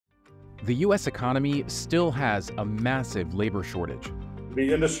The U.S. economy still has a massive labor shortage.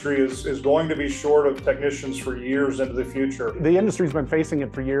 The industry is going to be short of technicians for years into the future. The industry's been facing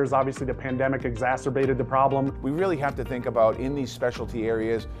it for years. Obviously, the pandemic exacerbated the problem. We really have to think about, in these specialty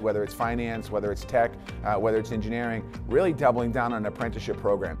areas, whether it's finance, whether it's tech, whether it's engineering, really doubling down on an apprenticeship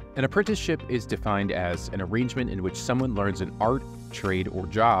program. An apprenticeship is defined as an arrangement in which someone learns an art, trade, or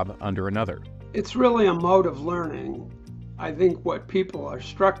job under another. It's really a mode of learning. I think what people are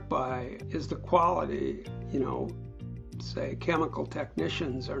struck by is the quality. Say chemical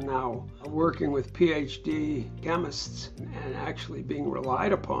technicians are now working with PhD chemists and actually being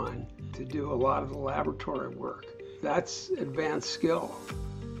relied upon to do a lot of the laboratory work. That's advanced skill.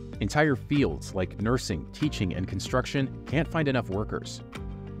 Entire fields like nursing, teaching, and construction can't find enough workers.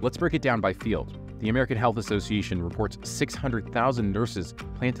 Let's break it down by field. The American Health Association reports 600,000 nurses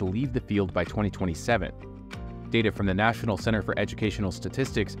plan to leave the field by 2027. Data from the National Center for Educational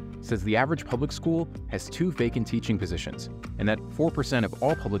Statistics says the average public school has 2 vacant teaching positions, and that 4% of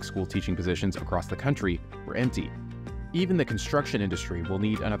all public school teaching positions across the country were empty. Even the construction industry will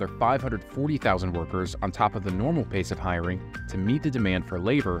need another 540,000 workers on top of the normal pace of hiring to meet the demand for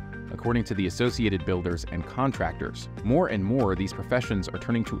labor, according to the Associated Builders and Contractors. More and more, these professions are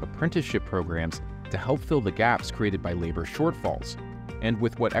turning to apprenticeship programs to help fill the gaps created by labor shortfalls. And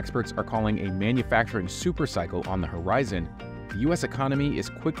with what experts are calling a manufacturing supercycle on the horizon, the U.S. economy is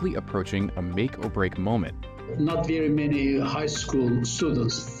quickly approaching a make-or-break moment. Not very many high school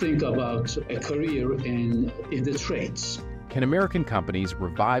students think about a career in the trades. Can American companies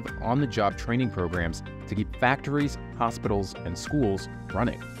revive on-the-job training programs to keep factories, hospitals, and schools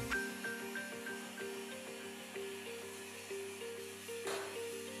running?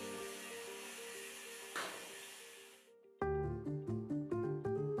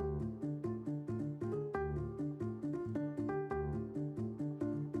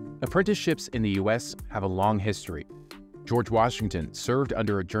 Apprenticeships in the U.S. have a long history. George Washington served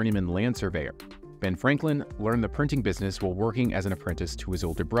under a journeyman land surveyor. Ben Franklin learned the printing business while working as an apprentice to his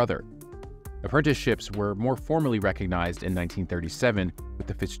older brother. Apprenticeships were more formally recognized in 1937 with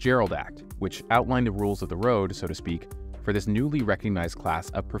the Fitzgerald Act, which outlined the rules of the road, so to speak, for this newly recognized class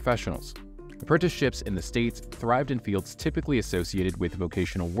of professionals. Apprenticeships in the States thrived in fields typically associated with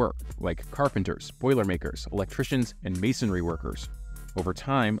vocational work, like carpenters, boilermakers, electricians, and masonry workers. Over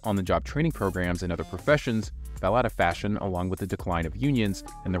time, on-the-job training programs in other professions fell out of fashion along with the decline of unions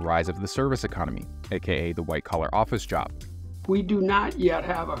and the rise of the service economy, aka the white-collar office job. We do not yet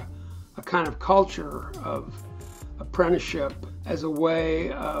have a kind of culture of apprenticeship as a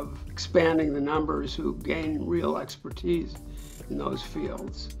way of expanding the numbers who gain real expertise in those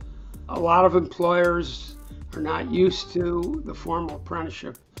fields. A lot of employers are not used to the formal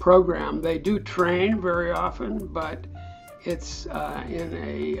apprenticeship program. They do train very often, but it's in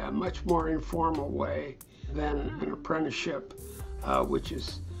a much more informal way than an apprenticeship, which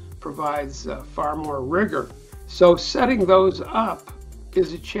provides far more rigor. So setting those up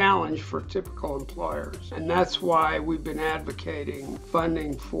is a challenge for typical employers. And that's why we've been advocating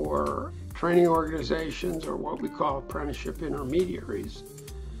funding for training organizations, or what we call apprenticeship intermediaries,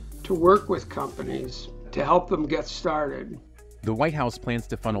 to work with companies to help them get started. The White House plans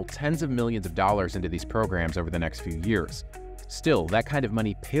to funnel tens of millions of dollars into these programs over the next few years. Still, that kind of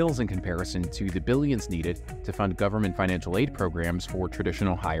money pales in comparison to the billions needed to fund government financial aid programs for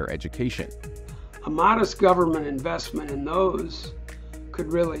traditional higher education. A modest government investment in those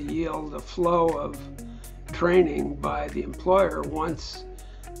could really yield a flow of training by the employer once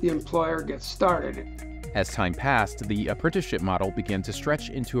the employer gets started. As time passed, the apprenticeship model began to stretch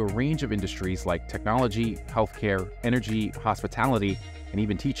into a range of industries like technology, healthcare, energy, hospitality, and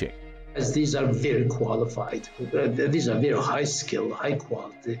even teaching. As these are very qualified, these are very high skill, high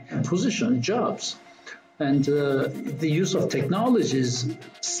quality position jobs. And the use of technology is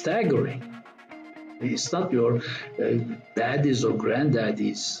staggering. It's not your daddy's or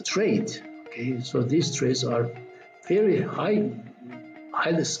granddaddy's trade. Okay, so these trades are very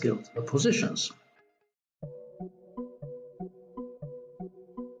highly skilled positions.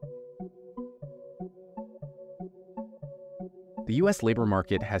 The U.S. labor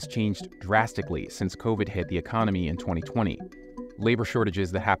market has changed drastically since COVID hit the economy in 2020. Labor shortages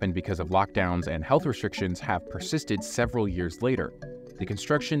that happened because of lockdowns and health restrictions have persisted several years later. The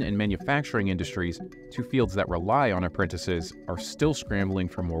construction and manufacturing industries, 2 fields that rely on apprentices, are still scrambling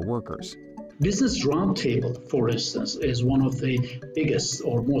for more workers. Business Roundtable, for instance, is one of the biggest,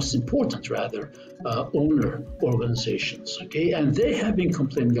 or most important rather, owner organizations, okay? And they have been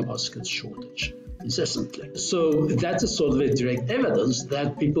complaining about skills shortage. incessantly. So that is sort of a direct evidence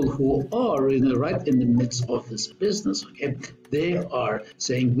that people who are right in the midst of this business, okay, they are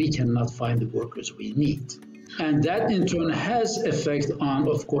saying we cannot find the workers we need. And that in turn has effect on,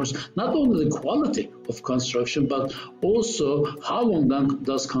 of course, not only the quality of construction, but also how long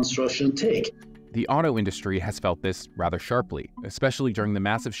does construction take. The auto industry has felt this rather sharply, especially during the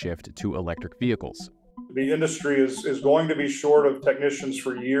massive shift to electric vehicles. The industry is going to be short of technicians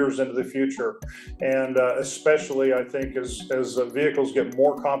for years into the future. And especially, I think, as vehicles get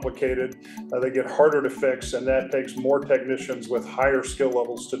more complicated, they get harder to fix, and that takes more technicians with higher skill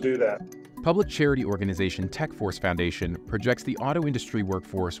levels to do that. Public charity organization TechForce Foundation projects the auto industry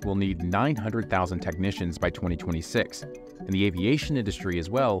workforce will need 900,000 technicians by 2026, and the aviation industry as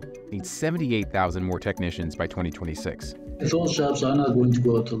well needs 78,000 more technicians by 2026. Those jobs are not going to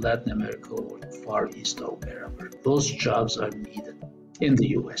go to Latin America or the Far East or wherever. Those jobs are needed in the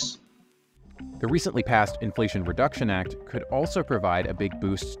U.S. The recently passed Inflation Reduction Act could also provide a big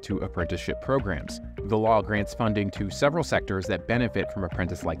boost to apprenticeship programs. The law grants funding to several sectors that benefit from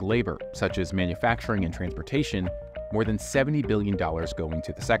apprentice-like labor, such as manufacturing and transportation, more than $70 billion going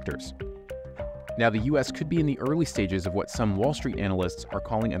to the sectors. Now, the U.S. could be in the early stages of what some Wall Street analysts are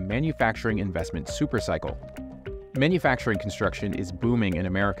calling a manufacturing investment supercycle. Manufacturing construction is booming in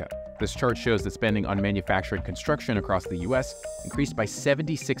America. This chart shows that spending on manufacturing construction across the U.S. increased by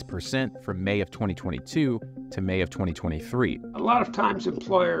 76% from May of 2022 to May of 2023. A lot of times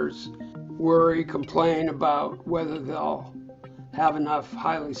employers worry, complain about whether they'll have enough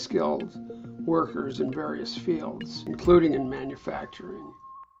highly skilled workers in various fields, including in manufacturing.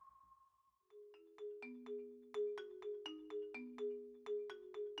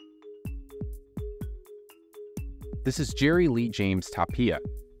 This is Jerry Lee James Tapia,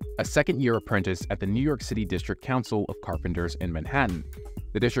 a second-year apprentice at the New York City District Council of Carpenters in Manhattan.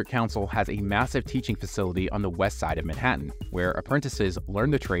 The District Council has a massive teaching facility on the west side of Manhattan, where apprentices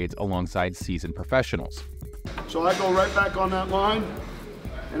learn the trades alongside seasoned professionals. So I go right back on that line,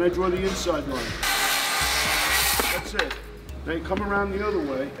 and I draw the inside line. That's it. They come around the other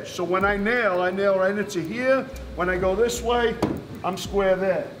way. So when I nail right into here. When I go this way, I'm square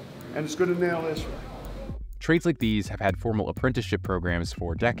there, and it's going to nail this way. Trades like these have had formal apprenticeship programs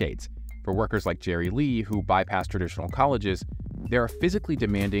for decades. For workers like Jerry Lee, who bypass traditional colleges, they're a physically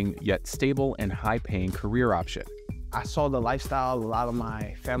demanding yet stable and high-paying career option. I saw the lifestyle a lot of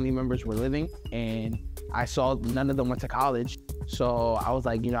my family members were living, and I saw none of them went to college. So I was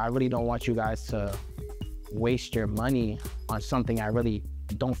like, I really don't want you guys to waste your money on something I really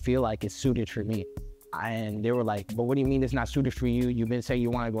don't feel like is suited for me. And they were like, but what do you mean it's not suited for you? You've been saying you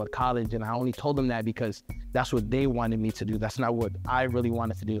want to go to college. And I only told them that because that's what they wanted me to do. That's not what I really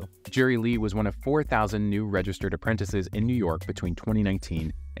wanted to do. Jerry Lee was one of 4,000 new registered apprentices in New York between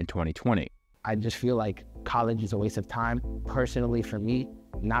 2019 and 2020. I just feel like college is a waste of time. Personally, for me,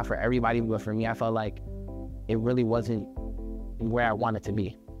 not for everybody, but for me, I felt like it really wasn't where I wanted to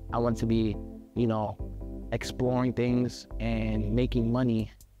be. I wanted to be, exploring things and making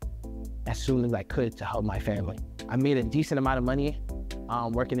money as soon as I could to help my family. I made a decent amount of money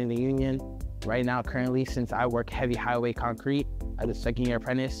working in the union. Right now, currently, since I work heavy highway concrete as a second-year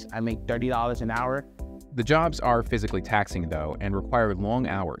apprentice, I make $30 an hour. The jobs are physically taxing, though, and require long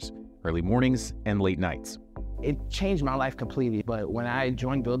hours, early mornings and late nights. It changed my life completely, but when I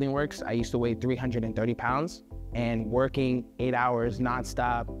joined Building Works, I used to weigh 330 pounds, and working 8 hours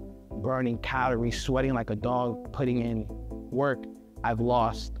nonstop, burning calories, sweating like a dog, putting in work, I've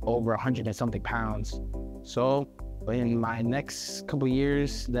lost over 100 and something pounds. So in my next couple of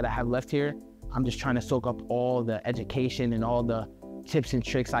years that I have left here, I'm just trying to soak up all the education and all the tips and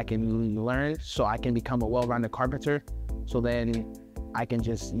tricks I can learn so I can become a well-rounded carpenter. So then I can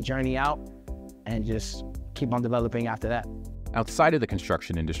just journey out and just keep on developing after that. Outside of the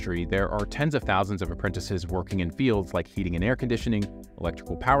construction industry, there are tens of thousands of apprentices working in fields like heating and air conditioning,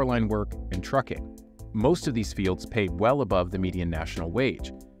 electrical power line work, and trucking. Most of these fields pay well above the median national wage.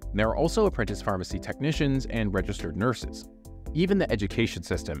 And there are also apprentice pharmacy technicians and registered nurses. Even the education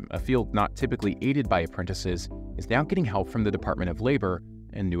system, a field not typically aided by apprentices, is now getting help from the Department of Labor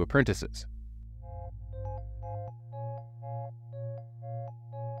and new apprentices.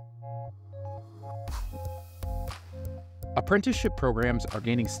 Apprenticeship programs are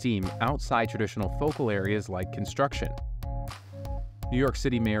gaining steam outside traditional focal areas like construction. New York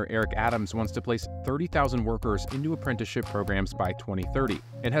City Mayor Eric Adams wants to place 30,000 workers into apprenticeship programs by 2030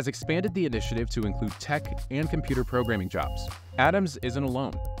 and has expanded the initiative to include tech and computer programming jobs. Adams isn't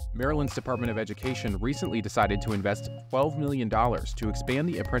alone. Maryland's Department of Education recently decided to invest $12 million to expand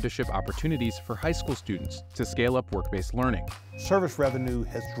the apprenticeship opportunities for high school students to scale up work-based learning. Service revenue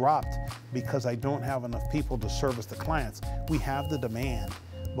has dropped because I don't have enough people to service the clients. We have the demand,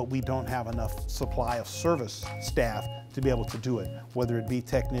 but we don't have enough supply of service staff to be able to do it, whether it be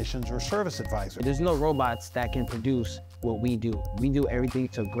technicians or service advisors. There's no robots that can produce what we do. We do everything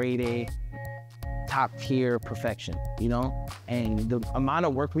to grade A, top tier perfection, you know? And the amount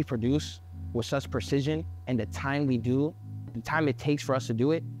of work we produce with such precision and the time we do, the time it takes for us to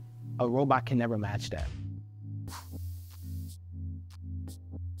do it, a robot can never match that.